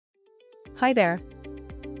Hi there.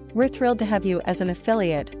 We're thrilled to have you as an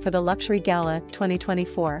affiliate for the Luxury Gala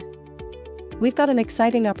 2024. We've got an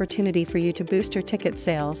exciting opportunity for you to boost your ticket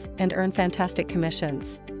sales and earn fantastic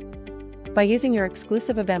commissions. By using your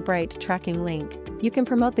exclusive Eventbrite tracking link, you can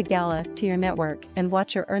promote the gala to your network and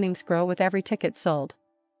watch your earnings grow with every ticket sold.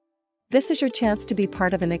 This is your chance to be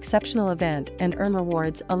part of an exceptional event and earn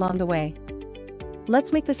rewards along the way.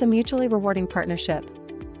 Let's make this a mutually rewarding partnership.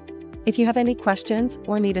 If you have any questions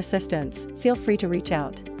or need assistance, feel free to reach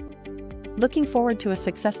out. Looking forward to a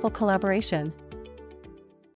successful collaboration.